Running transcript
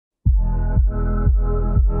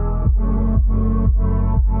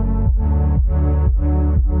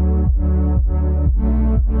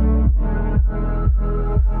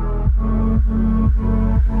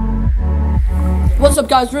up,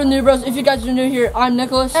 guys? We're NeuBros. If you guys are new here, I'm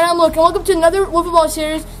Nicholas. And I'm Luke, and welcome to another Wiffle Ball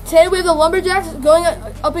series. Today we have the Lumberjacks going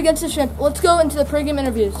up against the Shrimp. Let's go into the pregame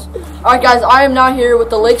interviews. Alright, guys, I am now here with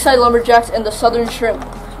the Lakeside Lumberjacks and the Southern Shrimp.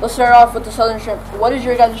 Let's start off with the Southern Shrimp. What is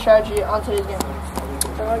your guys' strategy on today's game?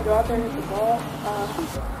 Go out there and hit the ball.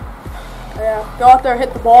 Go out there and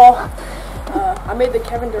hit the ball. I made the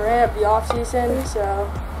Kevin Durant of the off-season, so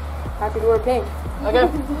happy to wear pink. Okay.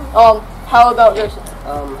 How about Jason?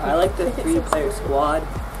 I like the 3-player squad.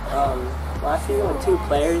 Last season with 2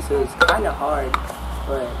 players, it was kind of hard,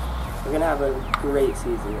 but we're going to have a great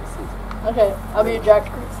season this season. Okay, how about you, Jack?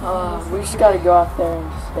 We just gotta go out there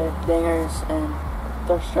and just hit dingers and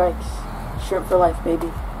throw strikes. Shrimp for life, baby.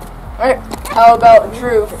 Alright, how about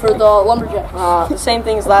Drew for the Lumberjacks? The same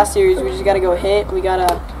thing as last series. We just gotta go hit. We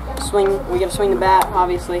gotta swing. We gotta swing the bat,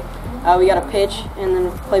 obviously. We gotta pitch and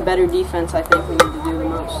then play better defense. I think we need to do the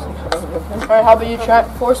most. Alright, how about you, Trent?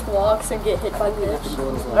 Force blocks and get hit by pitch.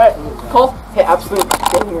 Alright, Cole? Hit absolute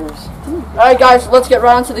dingers. Alright, guys, let's get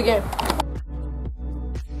right into the game.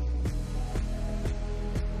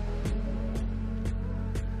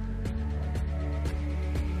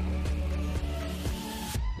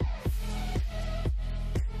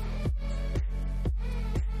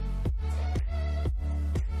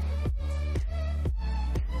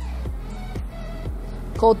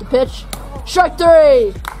 Cole to pitch. Strike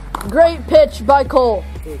 3! Great pitch by Cole.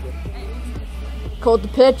 Cole to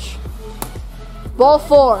pitch. Ball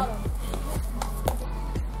 4.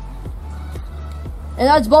 And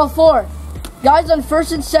that's ball 4. Guys, on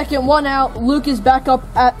first and second, 1 out. Luke is back up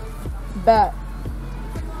at bat.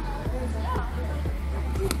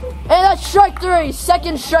 And that's strike 3.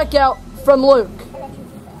 Second strikeout from Luke.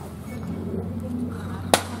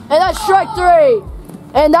 And that's strike 3.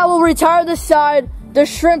 And that will retire the side. The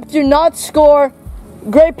Shrimp do not score.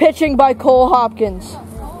 Great pitching by Cole Hopkins.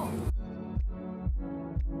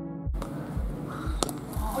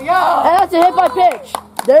 And that's a hit by pitch.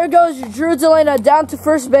 There goes Drew Delana down to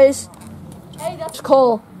first base.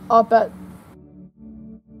 Cole up at.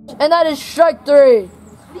 And that is strike 3.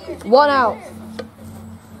 1 out.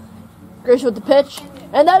 Grace with the pitch.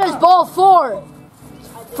 And that is ball 4.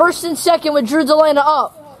 First and second with Drew Delana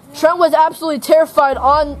up. Trent was absolutely terrified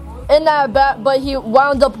in that bat, but he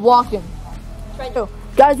wound up walking.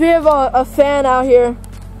 Guys, we have a fan out here.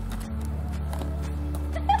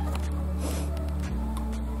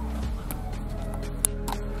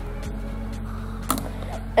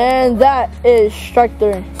 And that is strike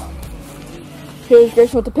 3. Here's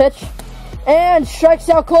Grayson with the pitch. And strikes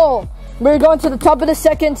out Cole. We're going to the top of the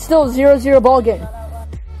second, still 0-0 ball game.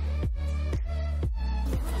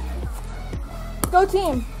 Go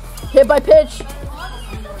team. Hit by pitch.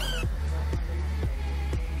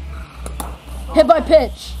 Hit by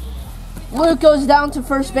pitch. Luke goes down to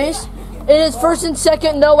first base. It is first and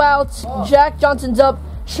second, no outs. Jack Johnson's up.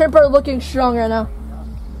 Shrimp are looking strong right now.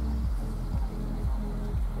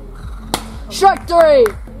 Strike 3.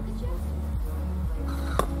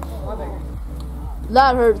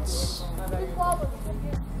 That hurts.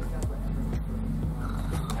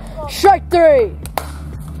 Strike 3.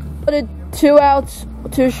 2 outs,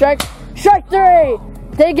 2 strikes. Strike 3.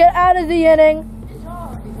 They get out of the inning.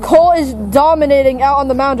 Cole is dominating out on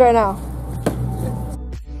the mound right now.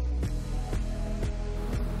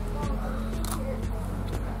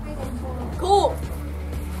 Cool.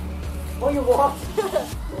 Oh, you walked.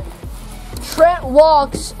 Trent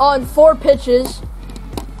walks on 4 pitches.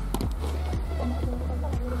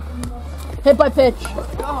 Hit by pitch.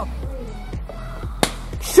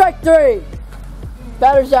 Strike 3.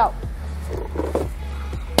 Batter's out.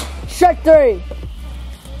 Strike 3.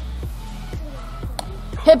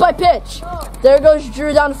 Hit by pitch. There goes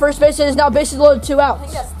Drew down to first base. It is now bases loaded, 2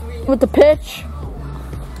 outs. With the pitch.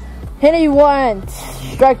 And he went.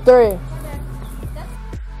 Strike 3.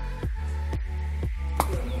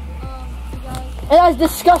 And that's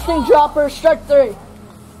disgusting dropper. Strike 3.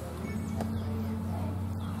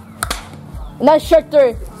 And that's strike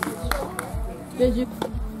 3.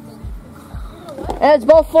 And it's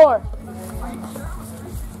ball 4.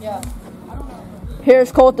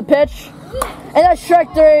 Here's Cole with the pitch. And that's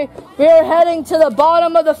strike 3. We are heading to the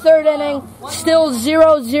bottom of the 3rd inning. Still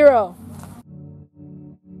 0-0.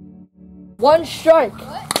 1 strike.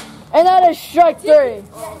 And that is strike 3.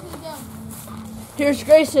 Here's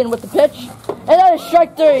Grayson with the pitch. And that is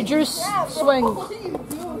strike 3. Drew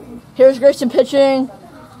swing. Here's Grayson pitching.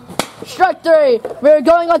 Strike 3. We are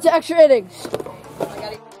going on to extra innings.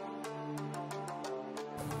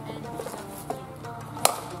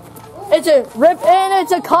 It's a rip in.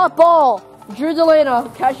 It's a caught ball. Drew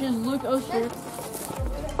Delana catches Luke Oster.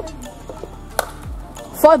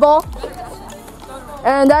 Fly ball.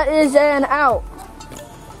 And that is an out.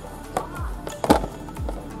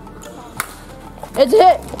 It's a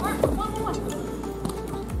hit.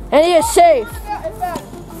 And he is safe.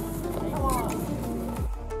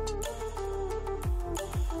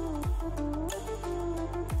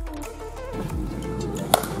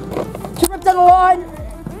 Tripped on the line.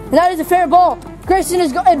 And that is a fair ball. Grayson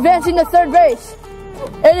is advancing to third base.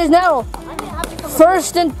 It is now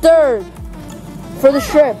 1st and 3rd for the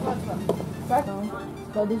Shrimp.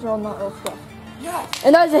 No, these are all not real stuff.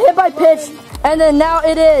 And that is a hit by pitch. And then now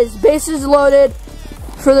it is bases loaded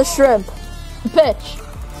for the Shrimp. Pitch.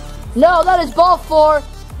 No, that is ball 4.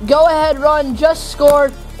 Go ahead run just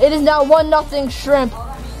scored. It is now 1-0 Shrimp.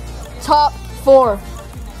 Top 4.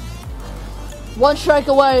 1 strike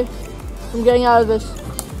away from getting out of this.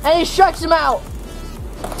 And he strikes him out.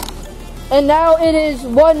 And now it is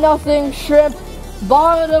 1-0 Shrimp.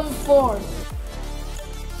 Bottom 4.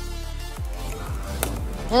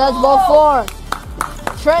 And that's ball 4.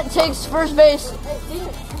 Trent takes first base.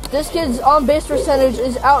 This kid's on base percentage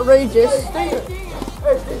is outrageous.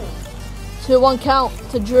 2-1 count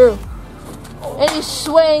to Drew. And he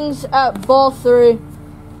swings at ball 3.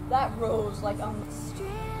 That rose like on the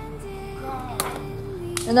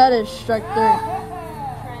And that is strike 3.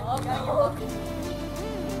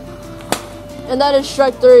 And that is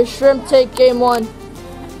strike 3. Shrimp take game 1.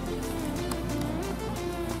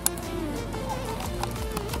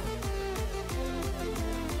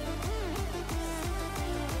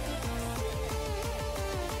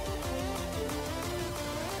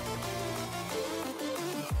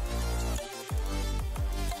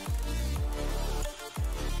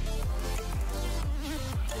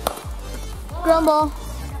 Ground ball.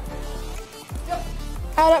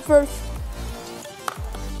 Out at first.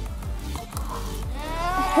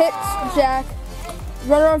 Hits Jack.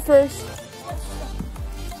 Runner on first.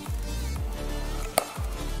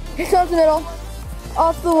 Hits off the middle.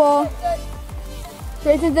 Off the wall.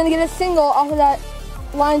 Grayson's gonna get a single off of that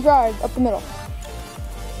line drive up the middle.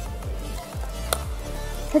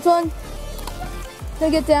 Hits one.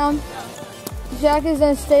 Gonna get down. Jack is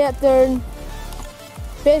gonna stay at third.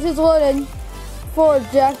 Bases loaded for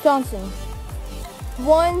Jack Johnson.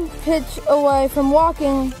 1 pitch away from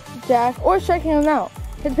walking Jack or striking him out.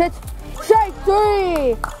 Hit the pitch. Strike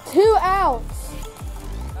 3. 2 outs.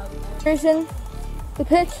 Grayson, the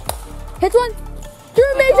pitch. Hits one.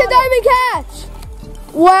 Drew makes a diving catch.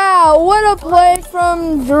 Wow, what a play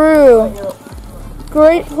from Drew.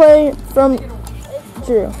 Great play from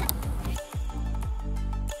Drew.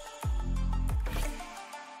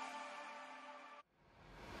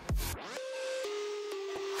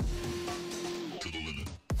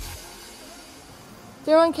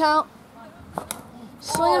 They're on count.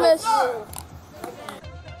 Swing and miss.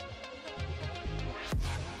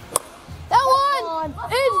 That one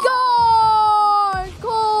is gone!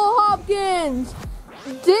 Cole Hopkins.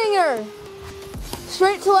 Dinger.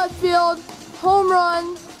 Straight to left field. Home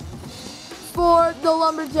run for the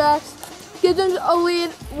Lumberjacks. Gives them a lead,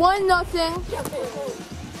 1-0.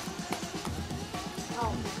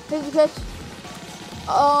 Here's the pitch.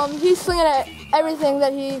 He's swinging at everything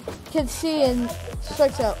that he can see and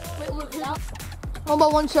strikes out. Home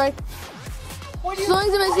ball, 1 strike.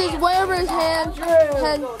 Swings and misses way over his head.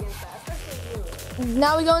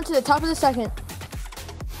 Now we go into the top of the 2nd.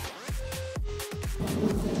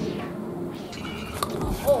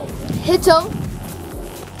 Hits him.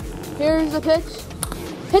 Here's the pitch.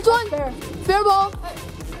 Hits one. Fair ball.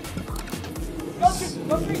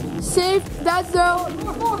 Safe. That's throw.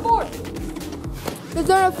 4. The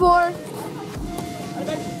third at 4.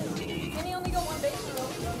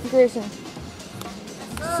 Grayson.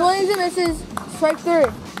 Swings and misses. Strike 3.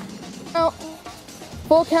 Out.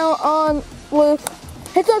 Full count on Luke.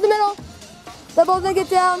 Hits off the middle. That ball's gonna get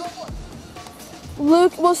down.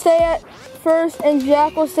 Luke will stay at first and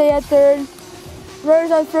Jack will stay at third.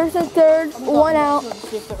 Runners on first and third. 1 out.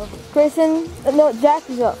 Grayson. No, Jack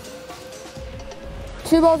is up.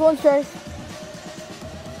 2 balls, 1 strike.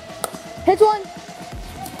 Hits one.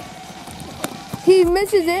 He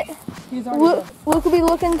misses it. Luke will be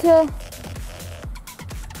looking to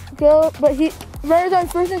go, but he runners on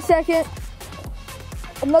first and second.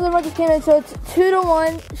 Another run just came in, so it's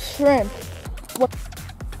 2-1 Shrimp.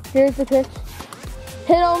 Here's the pitch.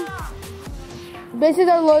 Hit him. Bases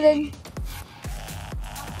are loaded.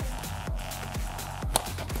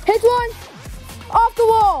 Hits one. Off the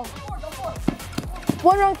wall.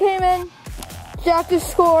 1 run came in. Jack just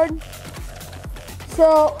scored.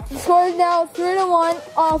 So the score is now 3-1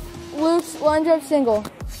 off Luke's line drive single.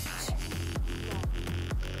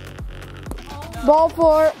 Ball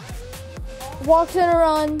 4. Walks in a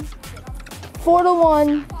run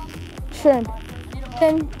 4-1 Shrimp.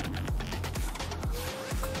 And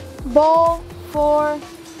ball for.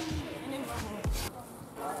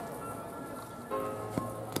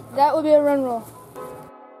 That would be a run roll.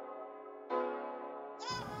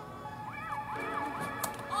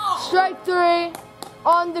 Strike 3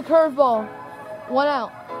 on the curveball. 1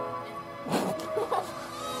 out.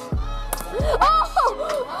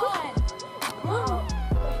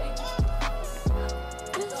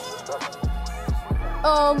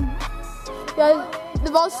 Guys,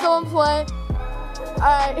 the ball's still in play.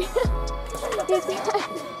 Alright.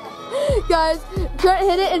 Guys, Trent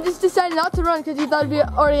hit it and just decided not to run because he thought it'd be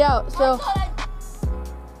already out. So,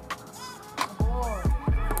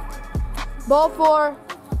 ball 4,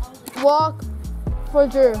 walk for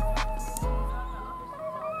Drew.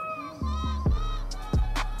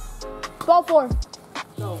 Ball 4.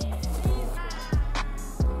 No.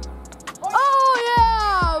 Oh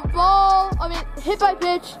yeah! Ball, hit by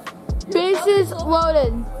pitch, bases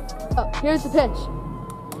loaded. Oh, here's the pitch.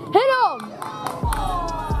 Hit him!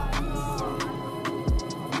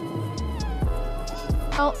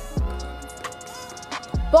 Out.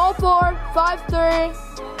 Ball 4, 5-3.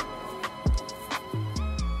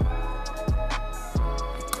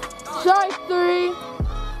 Strike 3.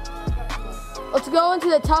 Let's go into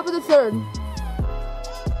the top of the 3rd.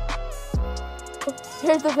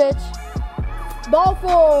 Here's the pitch. Ball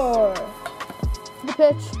 4. The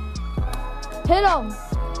pitch. Hit him.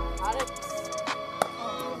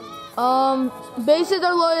 Bases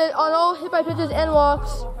are loaded on all hit by pitches and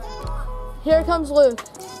walks. Here comes Luke.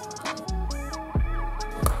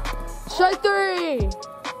 Strike 3.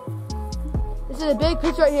 This is a big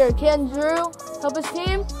pitch right here. Can Drew help his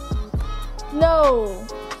team? No.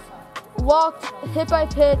 Walked, hit by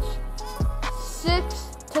pitch,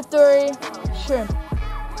 6-3, Shrimp.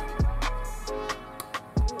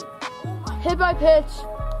 Hit by pitch,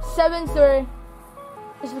 7-3.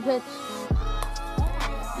 This is the pitch.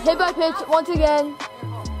 Hit by pitch once again,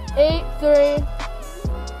 8-3.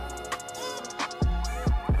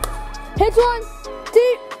 Hits one,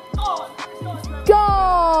 deep,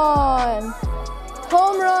 gone.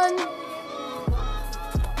 Home run.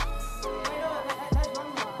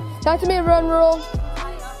 Got to be a run rule.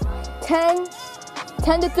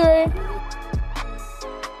 10-3.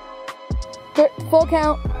 Full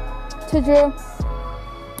count to Drew.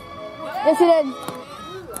 Yes, he did.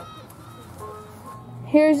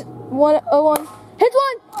 Here's 1-0-1. Hits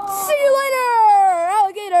one. See you later,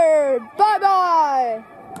 alligator. Bye-bye.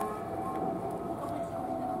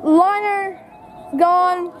 Liner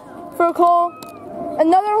gone for Cole.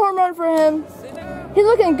 Another home run for him. He's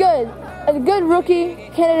looking good. A good rookie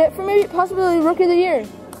candidate for maybe possibly Rookie of the Year.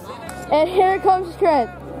 And here comes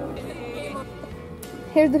Trent.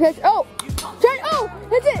 Here's the pitch. Oh! Trent! Oh!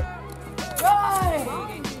 Hits it! Right!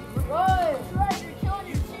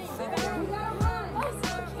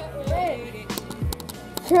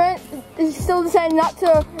 Trent is still deciding not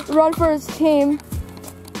to run for his team.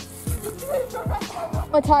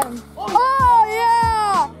 What time? Oh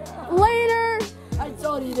yeah! Later! I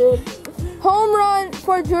thought he did. Home run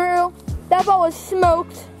for Drew. That ball was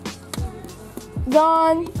smoked.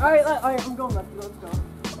 Gone. Alright, I'm going left. Let's go.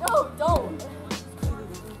 No, don't.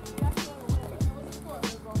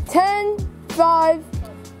 10-5.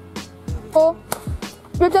 Oh.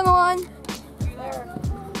 Ripped on the line.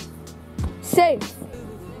 Safe.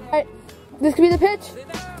 Alright. This could be the pitch.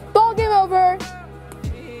 Ball game over.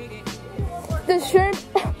 The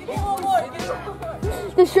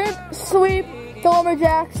Shrimp sweep the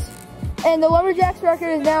Lumberjacks. And the Lumberjacks record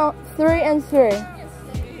is now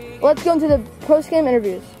 3-3. Let's go into the post-game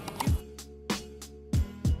interviews.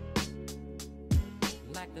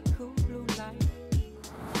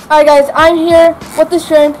 Alright guys, I'm here with the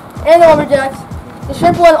Shrimp and the Lumberjacks. The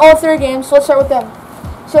Shrimp won all 3 games, so let's start with them.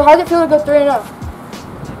 So how does it feel to go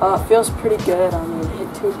 3-0? Feels pretty good.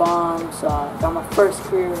 Hit 2 bombs. Got my first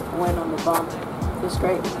career win on the bump. Feels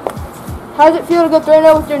great. How does it feel to go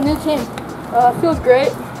 3-0 with your new team? Feels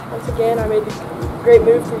great. Once again, I made the great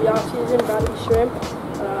move through the offseason, got the Shrimp.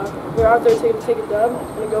 We're out there to take a dub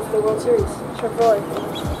and go for the World Series. Shrimp for life.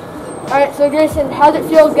 Alright, so Grayson, how does it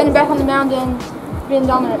feel getting back on the mound and being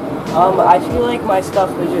dominant? I feel like my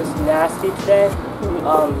stuff was just nasty today.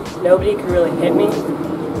 Nobody could really hit me,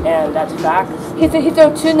 and that's facts. He threw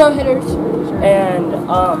 2 no-hitters. And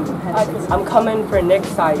I'm coming for Nick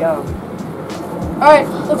Cy Young. Alright,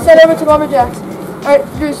 let's head over to Lumberjacks. Alright,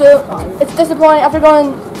 Drew, so it's disappointing after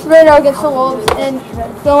going 3-0 against the Wolves and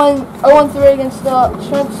going 0-3 against the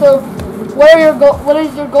Shrimp. So what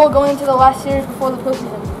is your goal going into the last series before the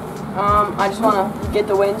postseason? I just want to get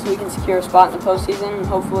the win so we can secure a spot in the postseason and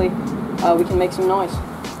hopefully we can make some noise.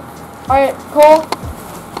 Alright, Cole.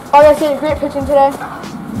 I gotta say, great pitching today.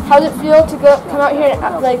 How does it feel to come out here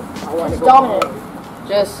and like dominate?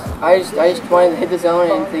 I just wanted to hit the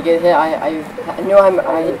zone and to get hit. I knew I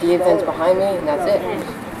had defense behind me, and that's it.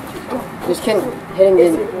 Just hitting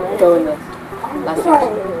didn't go in the last series.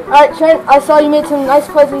 Alright, Trent, I saw you made some nice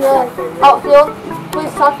plays in the outfield.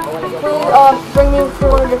 Please bring me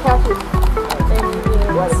through one of your catches.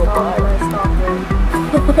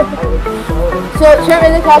 So Trent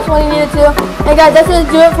made the catch when he needed to. And guys, that's going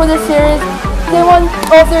to do it for this series. They won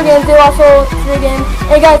all 3 games. They lost all 3 games.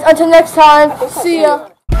 And guys, until next time, see ya.